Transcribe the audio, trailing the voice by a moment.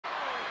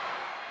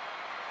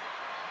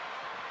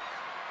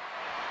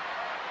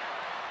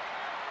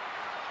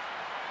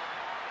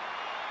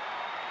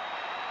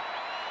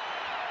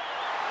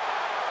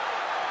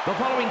The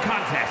following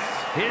contest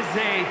is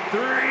a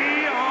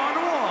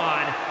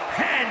 3-on-1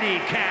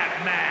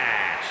 handicap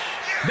match.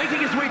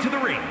 Making his way to the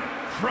ring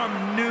from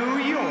New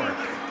York,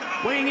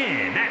 weighing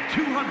in at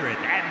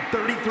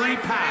 233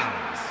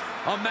 pounds.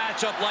 A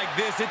matchup like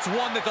this, it's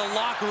one that the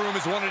locker room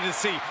has wanted to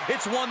see.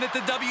 It's one that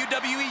the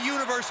WWE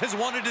Universe has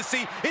wanted to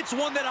see. It's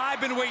one that I've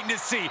been waiting to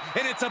see,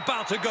 and it's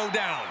about to go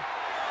down.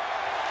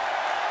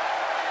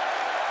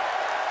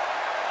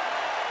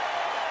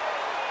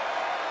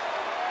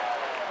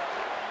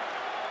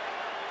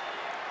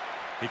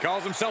 He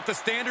calls himself the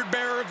standard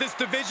bearer of this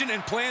division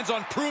and plans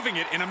on proving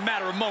it in a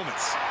matter of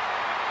moments.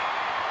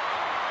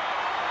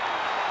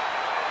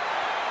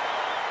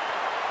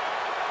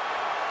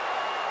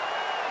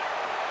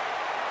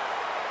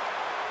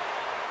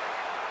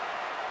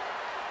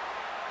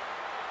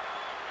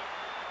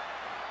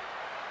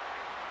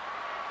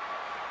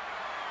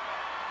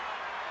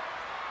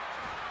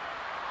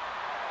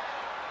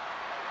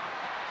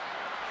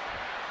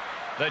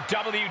 The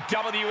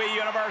WWE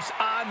Universe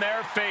on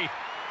their feet.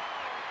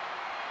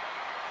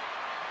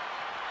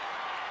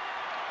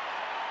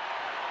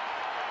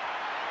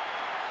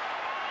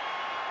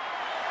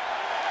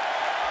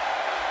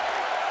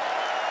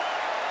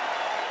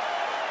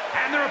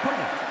 And their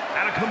opponent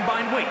at a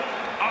combined weight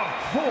of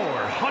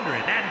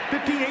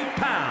 458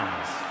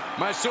 pounds.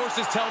 My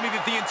sources tell me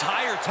that the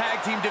entire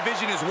tag team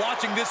division is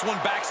watching this one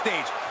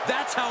backstage.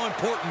 That's how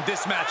important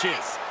this match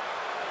is.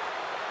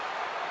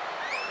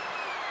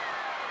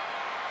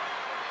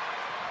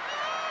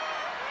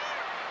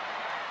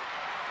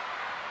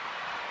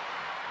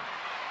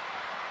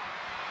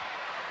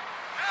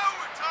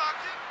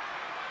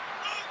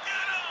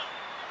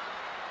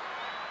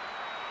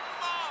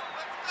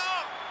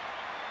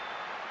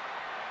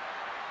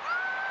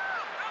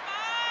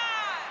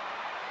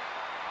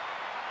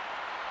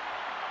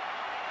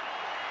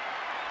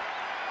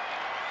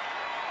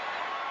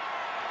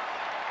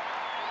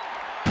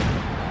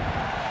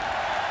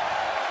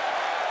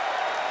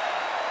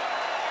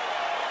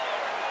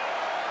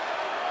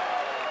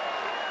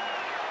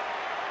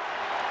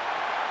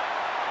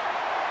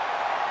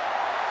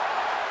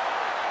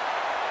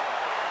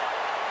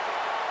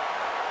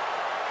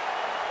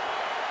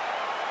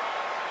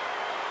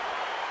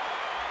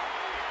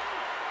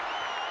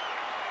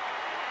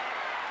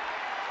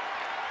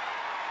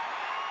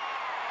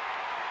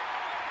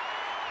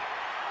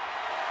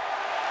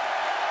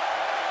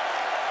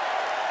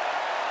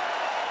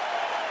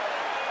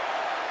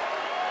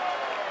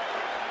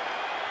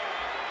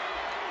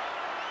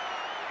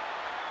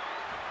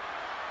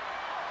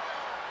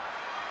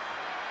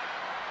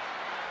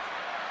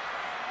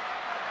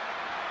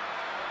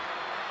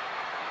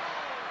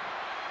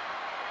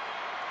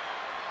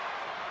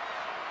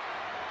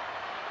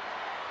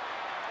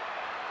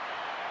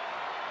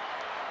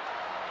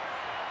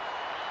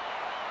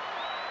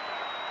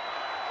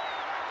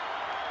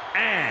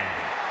 And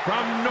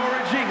from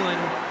Norwich, England,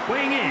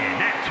 weighing in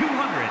at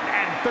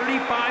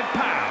 235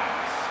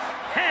 pounds,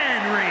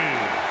 Henry.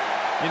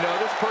 You know,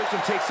 this person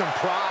takes some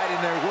pride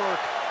in their work,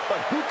 but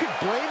who could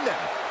blame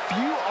them?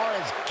 Few are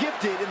as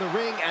gifted in the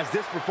ring as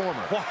this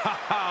performer.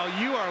 Wow,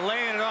 you are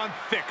laying it on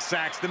thick,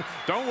 Saxton.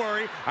 Don't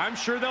worry, I'm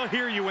sure they'll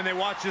hear you when they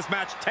watch this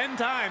match 10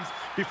 times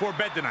before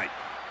bed tonight.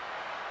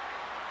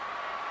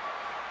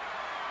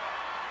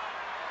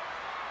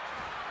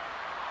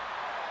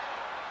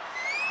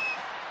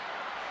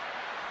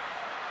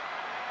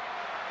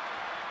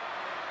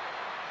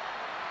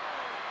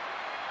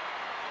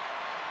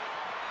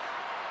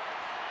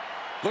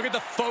 Look at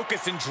the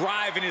focus and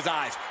drive in his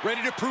eyes,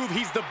 ready to prove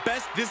he's the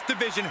best this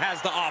division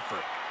has to offer.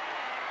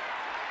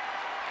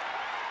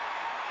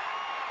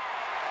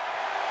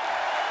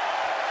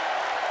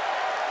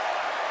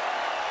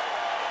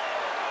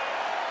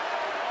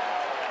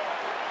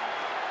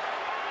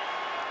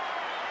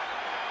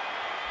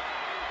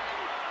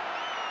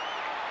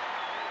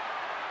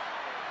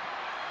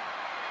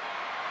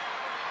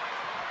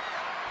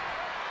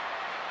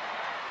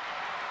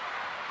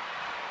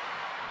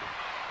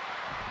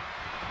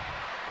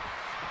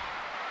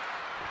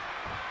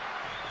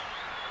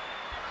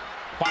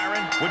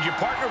 Byron, would you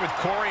partner with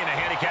Corey in a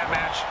handicap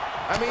match?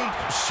 I mean,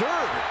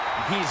 sure.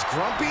 He's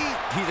grumpy,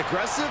 he's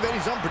aggressive, and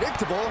he's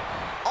unpredictable.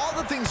 All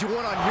the things you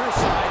want on your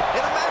side in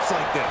a match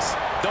like this.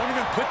 Don't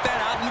even put that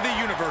out into the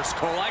universe,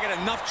 Cole. I got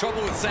enough trouble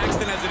with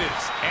Saxton as it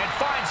is. And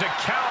finds a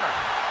counter.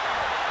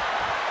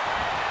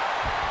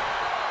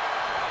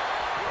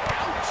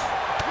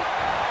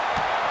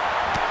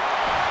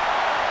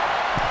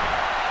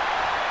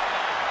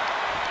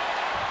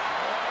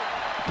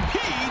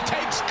 He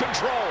takes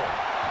control.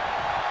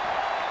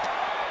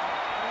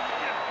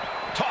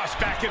 Tossed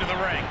back into the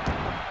ring.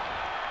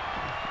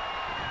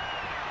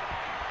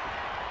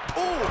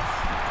 Oof.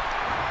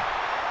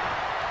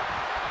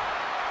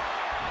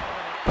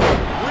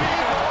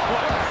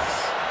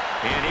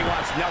 And he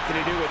wants nothing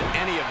to do with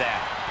any of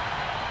that.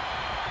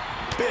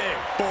 Big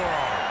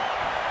forearm.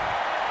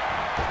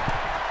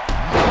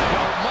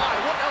 Oh my,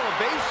 what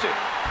elevation.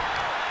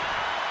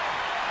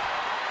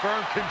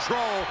 Firm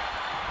control.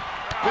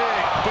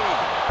 Big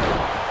boot.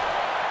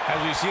 As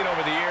we've seen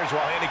over the years,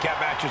 while handicap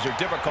matches are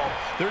difficult,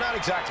 they're not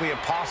exactly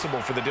impossible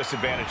for the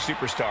disadvantaged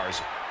superstars.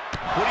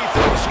 What do you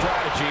think the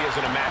strategy is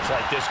in a match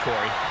like this,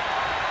 Corey?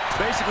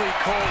 Basically,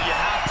 Cole, you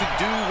have to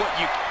do what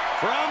you...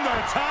 From the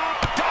top,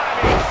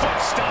 diving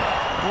foot stomp.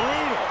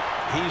 Brutal.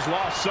 He's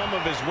lost some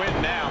of his wind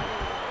now.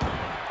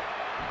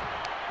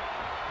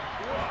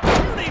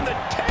 Turning the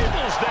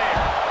tables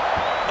there.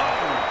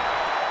 Oh.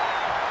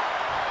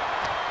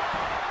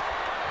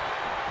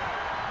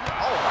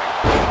 Oh, my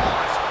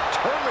gosh.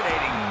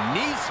 Terminating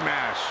knee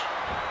smash.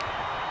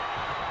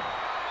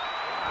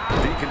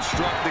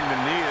 Deconstructing the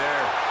knee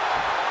there.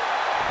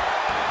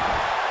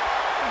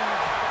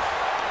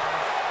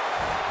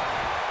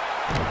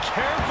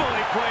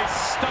 Carefully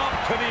placed stomp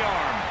to the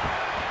arm.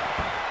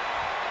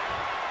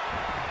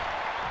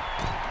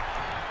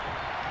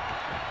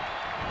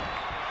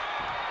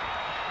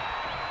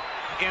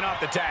 In off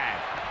the tag.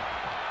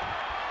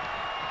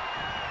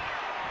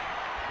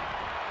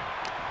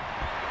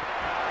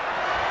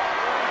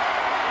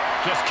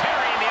 Just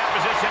carrying the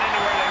opposition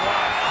anywhere they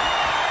want.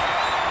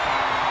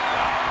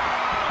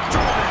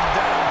 Driven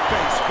down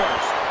face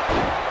first.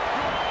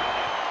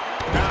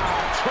 Now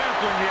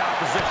trampling the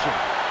opposition.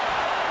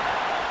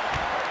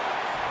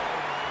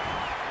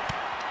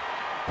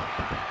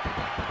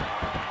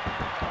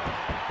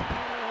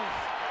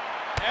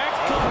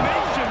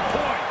 Exclamation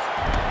point!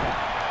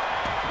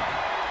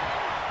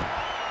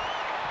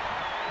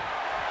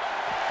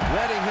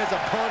 Letting his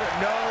opponent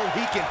know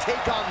he can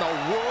take on the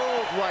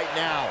world right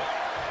now.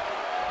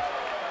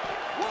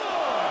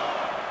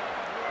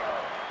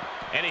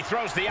 And he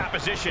throws the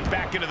opposition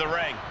back into the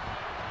ring.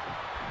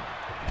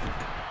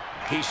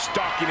 He's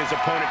stalking his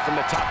opponent from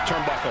the top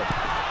turnbuckle.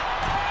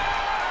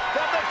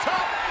 From the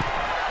top.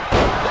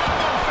 That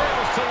one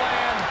fails to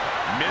land.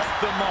 Missed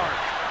the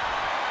mark.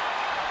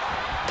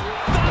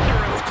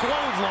 Thunderous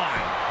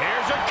clothesline.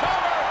 Here's a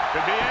cover.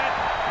 Could be it.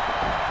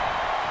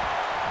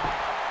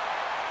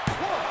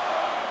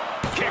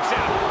 Kicks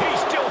out. He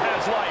still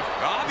has life.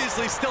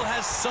 Obviously still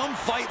has some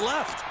fight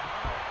left.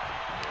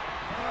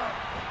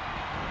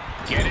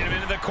 Getting him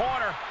into the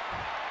corner.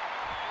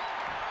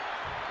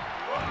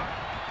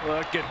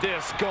 Look at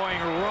this, going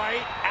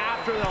right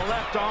after the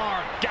left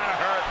arm. Gotta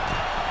hurt.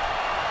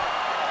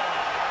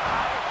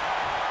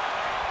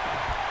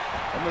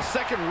 From the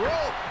second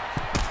rope.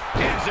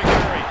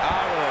 Enziguri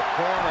Out of the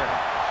corner.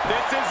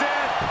 This is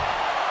it.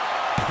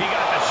 He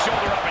got the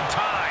shoulder up in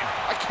time.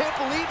 I can't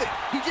believe it.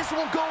 He just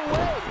won't go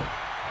away.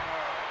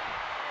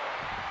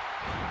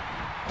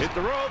 Hit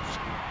the ropes.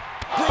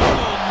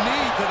 Brutal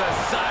knee to the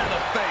side of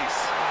the face.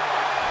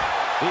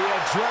 The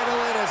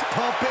adrenaline is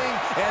pumping,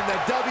 and the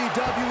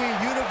WWE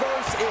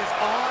Universe is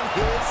on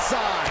his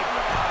side.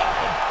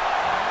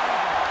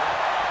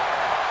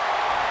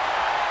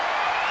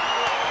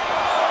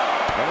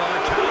 Come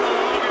on, count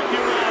along if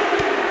you will.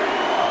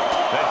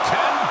 The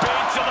 10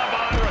 beats of the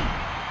Byron.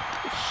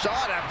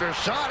 Shot after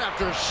shot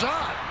after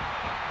shot.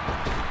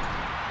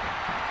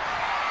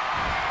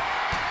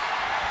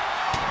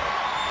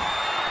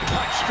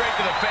 Punch straight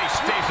to the face,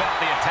 stays off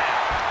the attack.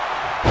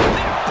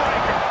 Neck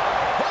breaker.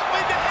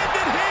 Hoping to end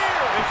it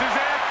here. This is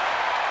it.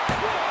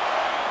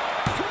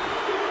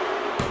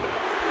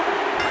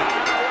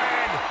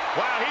 Win.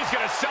 Wow, he's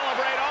going to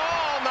celebrate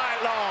all night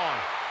long.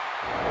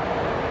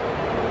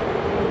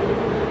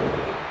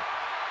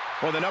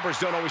 Well, the numbers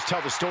don't always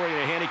tell the story in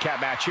a handicap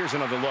match. Here's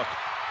another look.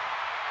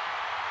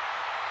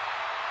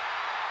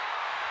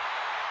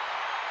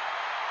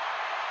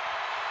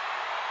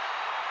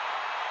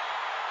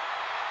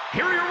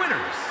 Here are your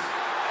winners.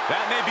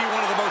 That may be one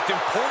of the most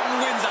important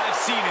wins I've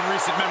seen in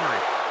recent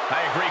memory.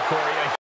 I agree, Corey.